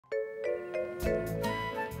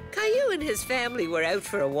Caillou and his family were out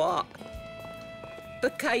for a walk.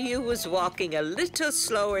 But Caillou was walking a little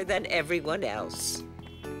slower than everyone else.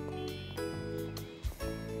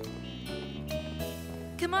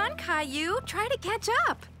 Come on, Caillou, try to catch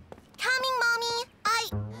up. Coming, Mommy.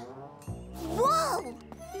 Whoa!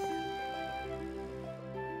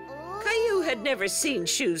 Caillou had never seen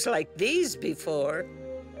shoes like these before.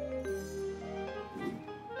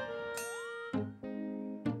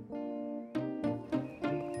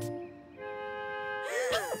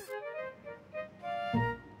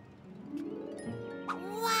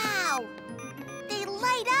 Wow! They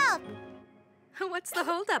light up! What's the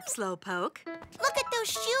holdup, Slowpoke? Look at those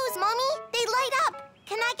shoes, Mommy! They light up!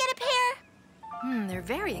 Can I get a pair? They're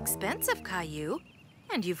very expensive, Caillou.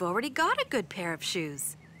 And you've already got a good pair of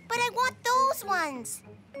shoes. But I want those ones.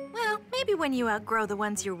 Well, maybe when you outgrow the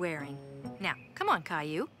ones you're wearing. Now, come on,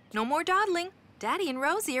 Caillou. No more dawdling. Daddy and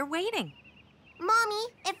Rosie are waiting. Mommy,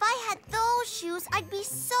 if I had those shoes, I'd be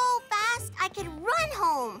so fast I could run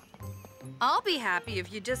home. I'll be happy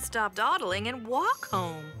if you just stop dawdling and walk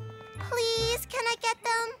home. Please, can I get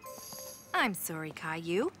them? I'm sorry,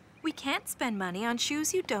 Caillou. We can't spend money on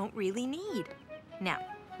shoes you don't really need. Now,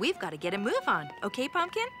 we've got to get a move on, okay,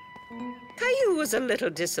 Pumpkin? Caillou was a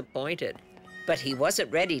little disappointed, but he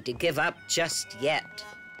wasn't ready to give up just yet.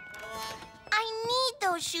 I need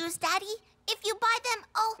those shoes, Daddy. If you buy them,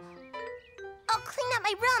 I'll clean up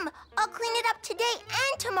my room. I'll clean it up today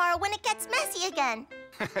and tomorrow when it gets messy again.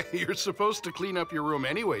 You're supposed to clean up your room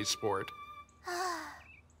anyway, Sport.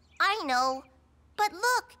 I know. But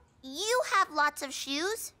look, you have lots of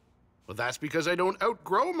shoes. Well, that's because I don't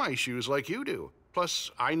outgrow my shoes like you do.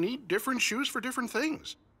 Plus, I need different shoes for different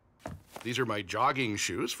things. These are my jogging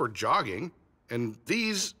shoes for jogging, and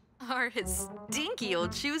these Are his stinky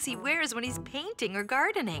old shoes he wears when he's painting or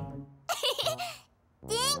gardening.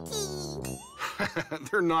 Stinky!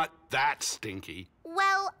 they're not that stinky.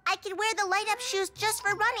 Well, I could wear the light-up shoes just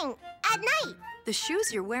for running at night. The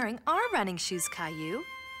shoes you're wearing are running shoes, Caillou.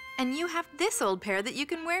 And you have this old pair that you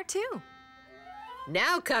can wear too.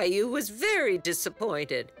 Now Caillou was very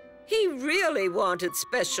disappointed. He really wanted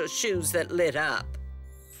special shoes that lit up.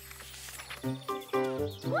 You're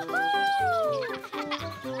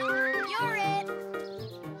it!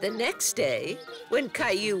 The next day, when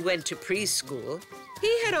Caillou went to preschool,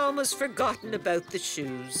 he had almost forgotten about the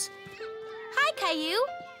shoes. Hi, Caillou.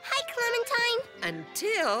 Hi, Clementine.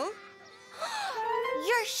 Until...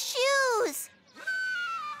 Your shoes!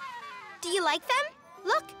 Do you like them?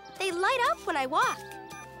 Look, they light up when I walk.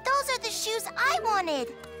 Those are the shoes I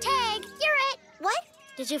wanted. Tag, you're it. What?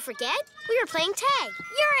 Did you forget? We were playing tag.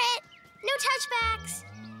 You're it. No touchbacks.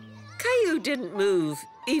 Caillou didn't move,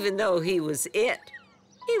 even though he was it.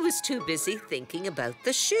 He was too busy thinking about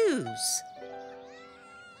the shoes.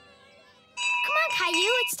 Come on,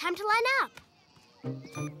 Caillou, it's time to line up.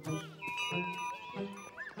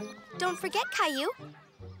 Don't forget, Caillou.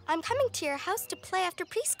 I'm coming to your house to play after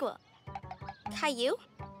preschool. Caillou?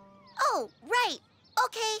 Oh, right.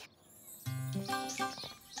 Okay.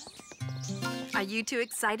 Are you two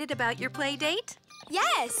excited about your play date?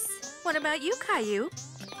 Yes. What about you, Caillou?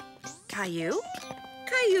 Caillou?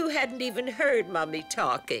 Caillou hadn't even heard Mummy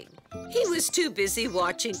talking. He was too busy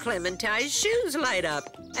watching Clementine's shoes light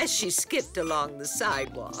up as she skipped along the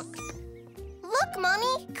sidewalk. Look,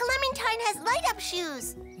 Mommy. Clementine has light-up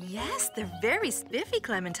shoes. Yes, they're very spiffy,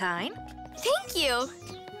 Clementine. Thank you.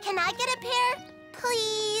 Can I get a pair?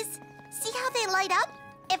 Please. See how they light up?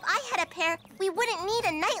 If I had a pair, we wouldn't need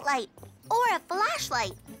a nightlight or a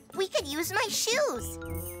flashlight. We could use my shoes.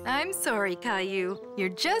 I'm sorry, Caillou. You're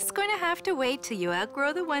just going to have to wait till you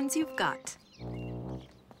outgrow the ones you've got.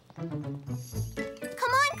 Come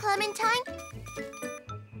on, Clementine.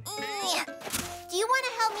 Do you want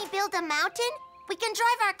to help me build a mountain? We can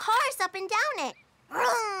drive our cars up and down it.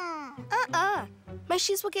 Vroom. My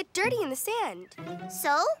shoes will get dirty in the sand.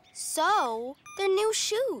 So? So, they're new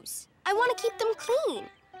shoes. I want to keep them clean.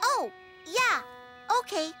 Oh, yeah.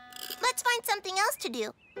 Okay. Let's find something else to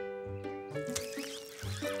do.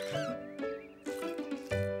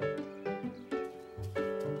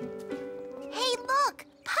 Hey, look!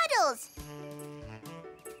 Puddles!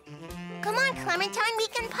 Come on, Clementine, we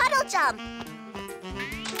can puddle jump.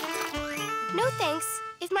 No thanks.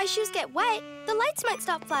 If my shoes get wet, the lights might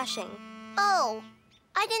stop flashing. Oh,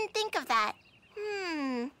 I didn't think of that.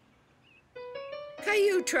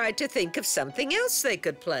 Caillou tried to think of something else they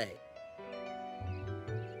could play.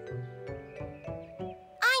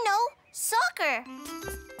 I know, soccer.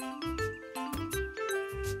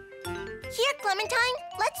 Here, Clementine,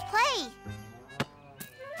 let's play.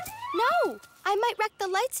 No, I might wreck the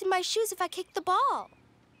lights in my shoes if I kick the ball.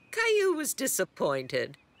 Caillou was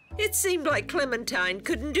disappointed, It seemed like Clementine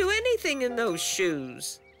couldn't do anything in those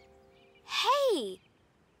shoes. Hey,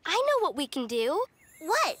 I know what we can do.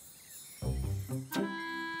 What?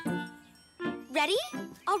 Ready?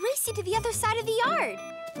 I'll race you to the other side of the yard.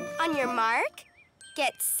 On your mark,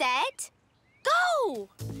 get set, go!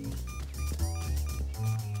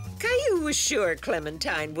 Caillou was sure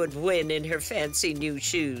Clementine would win in her fancy new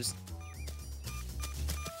shoes.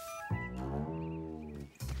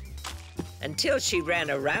 Until she ran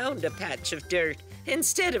around a patch of dirt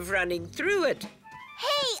instead of running through it.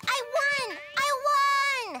 Hey, I won! I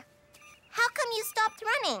won! How come you stopped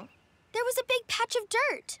running? There was a big patch of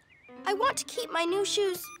dirt. I want to keep my new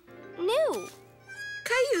shoes new.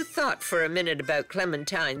 Caillou thought for a minute about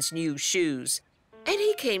Clementine's new shoes, and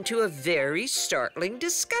he came to a very startling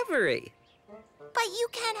discovery. But you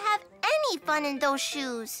can't have any fun in those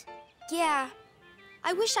shoes. Yeah,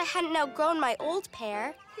 I wish I hadn't outgrown my old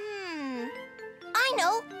pair. I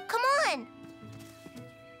know. Come on.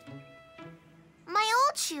 My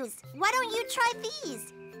old shoes. Why don't you try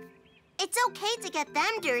these? It's okay to get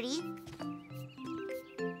them dirty.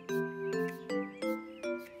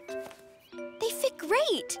 They fit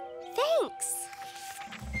great. Thanks.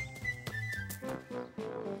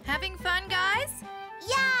 Having fun, guys?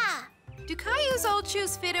 Yeah. Do Caillou's old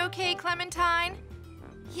shoes fit okay, Clementine?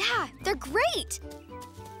 Yeah, they're great.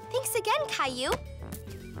 Thanks again, Caillou.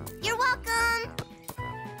 You're welcome.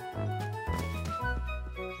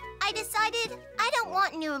 I decided I don't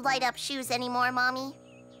want new light-up shoes anymore, Mommy.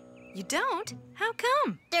 You don't? How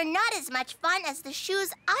come? They're not as much fun as the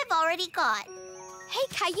shoes I've already got. Hey,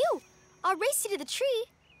 Caillou, I'll race you to the tree.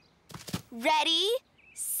 Ready,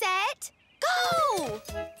 set, go!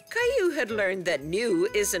 Caillou had learned that new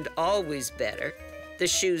isn't always better. The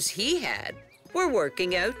shoes he had were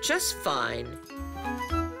working out just fine.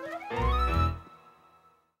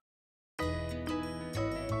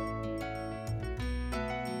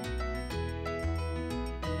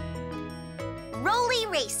 Rolly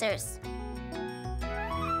racers.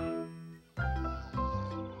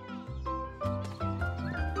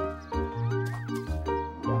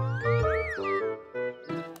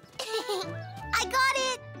 I got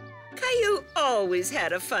it! Caillou always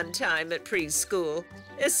had a fun time at preschool,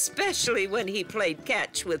 especially when he played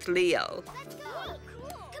catch with Leo. Let's go!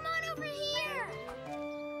 Come on over here!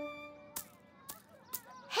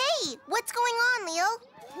 Hey, what's going on, Leo?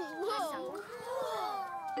 Whoa.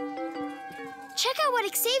 Check out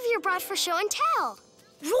what Xavier brought for show and tell.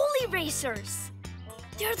 Rolly racers.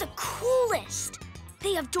 They're the coolest.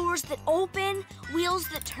 They have doors that open, wheels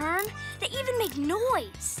that turn, they even make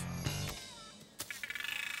noise.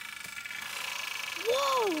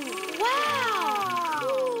 Whoa! Wow!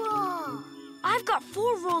 Cool. I've got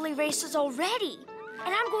 4 rolly racers already,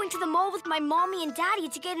 and I'm going to the mall with my mommy and daddy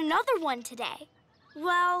to get another one today.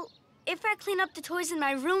 Well, if I clean up the toys in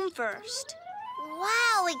my room first.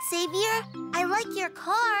 Wow, Xavier, I like your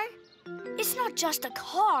car. It's not just a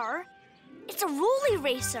car. It's a rolly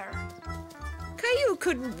racer. Caillou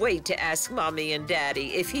couldn't wait to ask Mommy and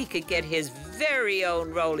Daddy if he could get his very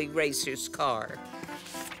own Rolly Racer's car.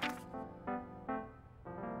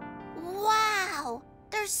 Wow,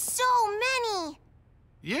 there's so many.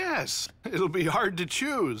 Yes, it'll be hard to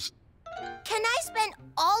choose. Can I spend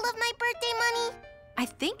all of my birthday money? I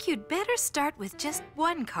think you'd better start with just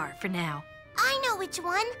one car for now. I know which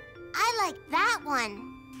one. I like that one.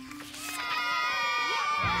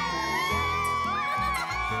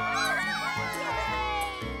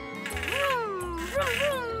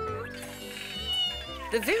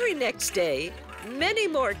 The very next day, many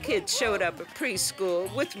more kids showed up at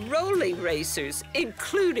preschool with Rolly Racers,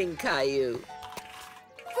 including Caillou.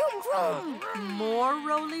 Vroom, vroom. More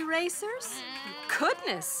Rolly Racers?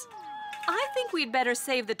 Goodness! I think we'd better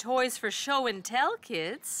save the toys for show and tell,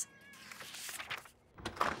 kids.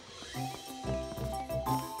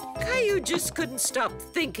 Caillou just couldn't stop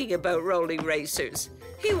thinking about Rolly Racers.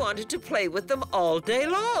 He wanted to play with them all day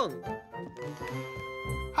long.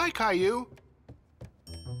 Hi, Caillou.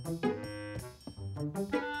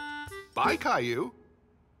 Bye, Caillou.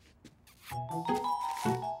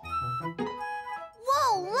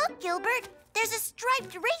 Whoa, look, Gilbert. There's a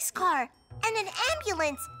striped race car and an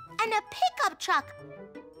ambulance and a pickup truck.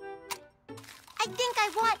 I think I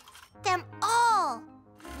want them all.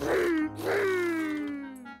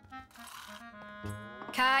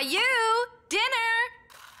 Caillou, dinner!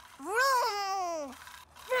 Vroom.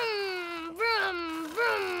 Vroom, vroom,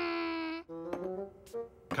 vroom.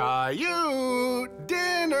 Caillou,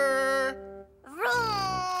 dinner.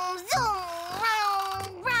 Vroom, zoom,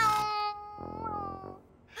 round, round.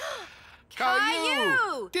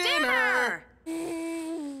 Caillou, dinner!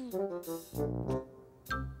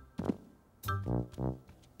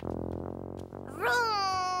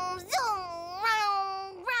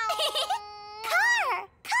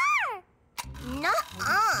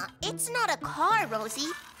 It's not a car, Rosie.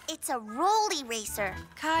 It's a rolly racer.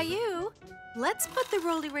 Caillou, let's put the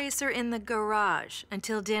rolly racer in the garage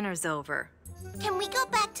until dinner's over. Can we go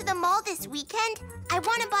back to the mall this weekend? I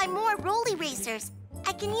want to buy more rolly racers.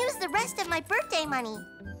 I can use the rest of my birthday money.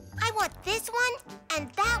 I want this one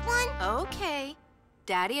and that one. Okay.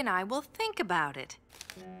 Daddy and I will think about it.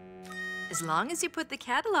 As long as you put the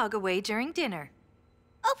catalog away during dinner.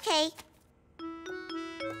 Okay.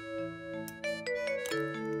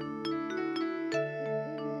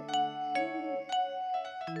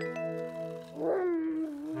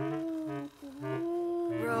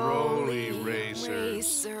 Rolly racers.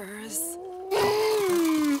 Racers.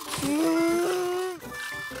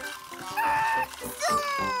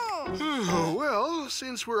 Well,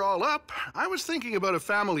 since we're all up, I was thinking about a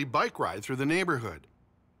family bike ride through the neighborhood.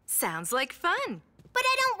 Sounds like fun. But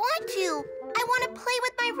I don't want to. I want to play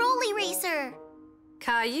with my rolly racer.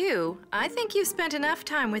 Caillou, I think you've spent enough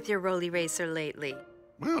time with your rolly racer lately.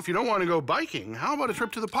 Well, if you don't want to go biking, how about a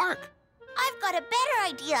trip to the park? I've got a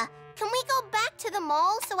better idea. Can we go back to the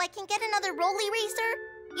mall so I can get another rolly racer?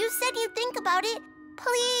 You said you'd think about it.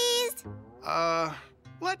 Please?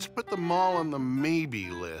 Let's put the mall on the maybe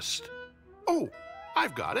list. Oh,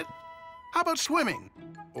 I've got it. How about swimming?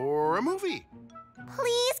 Or a movie?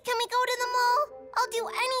 Please, can we go to the mall? I'll do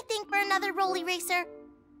anything for another rolly racer.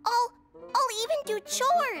 I'll even do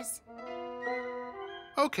chores.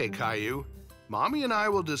 Okay, Caillou. Mommy and I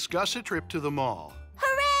will discuss a trip to the mall.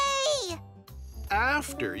 Hooray!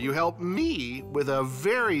 After you help me with a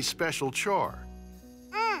very special chore.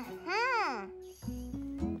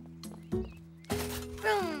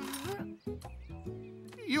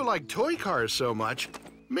 You like toy cars so much,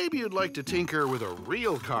 maybe you'd like to tinker with a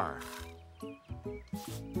real car.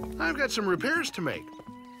 I've got some repairs to make.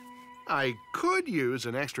 I could use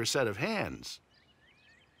an extra set of hands.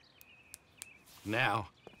 Now,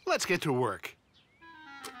 let's get to work.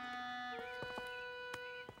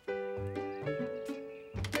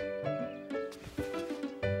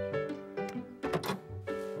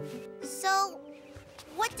 So,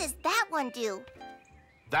 what does that one do?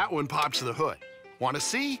 That one pops the hood. Want to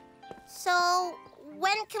see? So,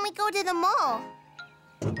 when can we go to the mall?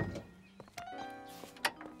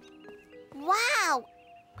 Wow!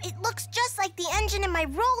 It looks just like the engine in my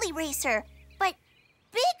rolly racer, but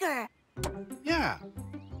bigger. Yeah.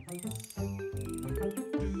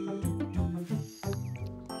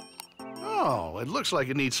 Oh, it looks like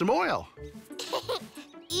it needs some oil.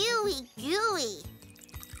 Ewy gooey.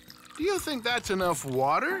 Do you think that's enough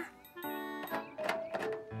water?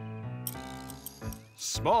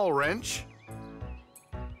 Small wrench.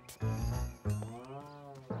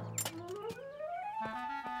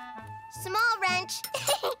 Small wrench.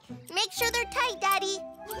 Make sure they're tight, Daddy.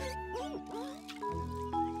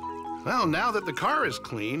 Well, now that the car is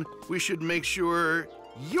clean, we should make sure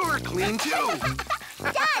you're clean too.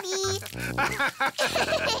 Daddy!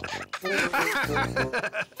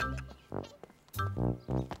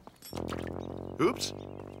 Oops.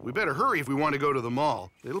 We better hurry if we want to go to the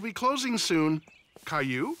mall. It'll be closing soon.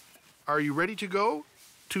 Caillou, are you ready to go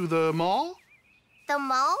to the mall? The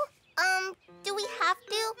mall? Do we have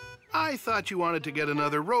to? I thought you wanted to get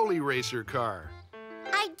another rolly racer car.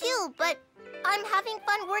 I do, but I'm having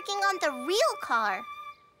fun working on the real car.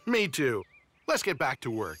 Me too. Let's get back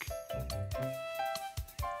to work.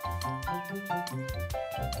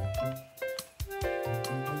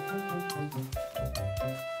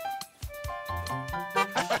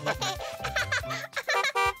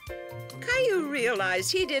 Caillou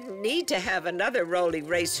realized he didn't need to have another rolly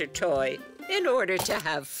racer toy in order to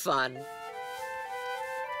have fun.